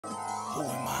Who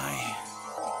am I?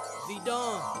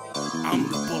 V-Don. I'm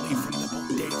the bully from the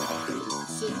bodega.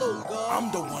 Salute, God.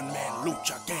 I'm the one-man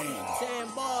lucha gang.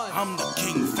 10 bars. I'm the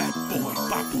king fat boy,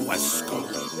 Papo.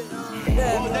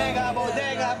 Bodega,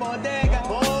 bodega, bodega,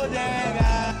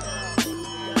 bodega.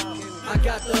 I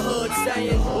got the hood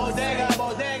saying Bodega,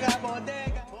 bodega,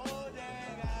 bodega,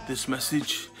 bodega. This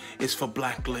message is for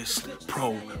Blacklist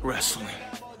Pro Wrestling.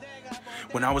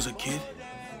 When I was a kid,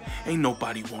 ain't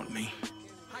nobody want me.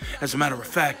 As a matter of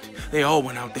fact, they all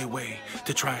went out their way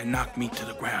to try and knock me to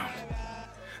the ground.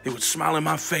 They would smile in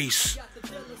my face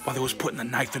while they was putting a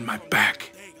knife in my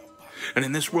back. And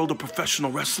in this world of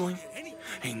professional wrestling,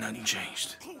 ain't nothing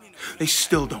changed. They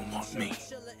still don't want me.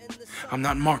 I'm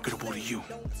not marketable to you.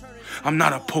 I'm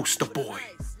not a poster boy.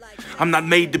 I'm not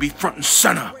made to be front and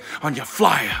center on your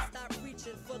flyer.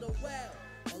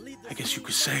 I guess you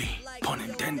could say, pun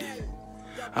intended,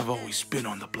 I've always been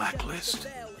on the blacklist.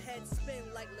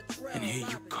 And here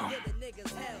you come,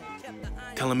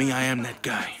 telling me I am that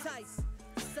guy.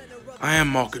 I am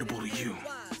marketable to you.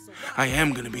 I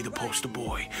am gonna be the poster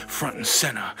boy, front and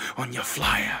center on your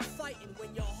flyer.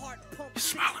 You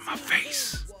smile in my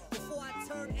face.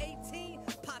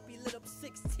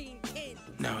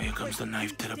 Now here comes the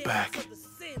knife to the back.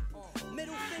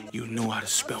 You knew how to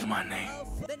spell my name.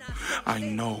 I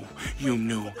know you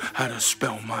knew how to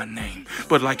spell my name.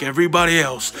 But like everybody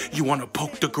else, you want to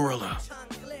poke the gorilla.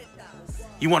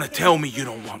 You want to tell me you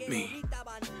don't want me.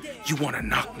 You want to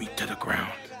knock me to the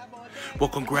ground. Well,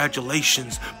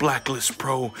 congratulations, Blacklist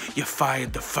Pro. You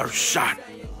fired the first shot.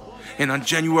 And on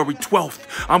January 12th,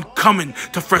 I'm coming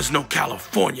to Fresno,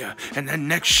 California. And that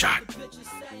next shot,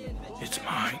 it's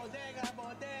mine.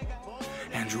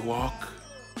 Andrew Walk,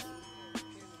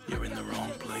 you're in the wrong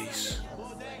place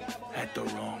at the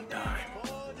wrong time.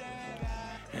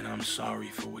 And I'm sorry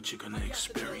for what you're gonna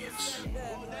experience,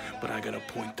 but I got a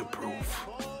point to prove.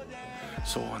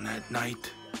 So on that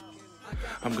night,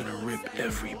 I'm gonna rip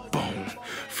every bone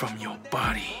from your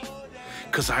body,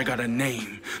 'cause I got a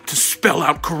name to spell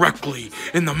out correctly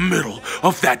in the middle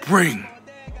of that ring.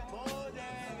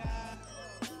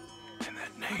 And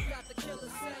that name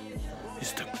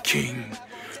is the King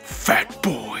Fat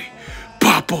Boy,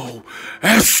 Papo.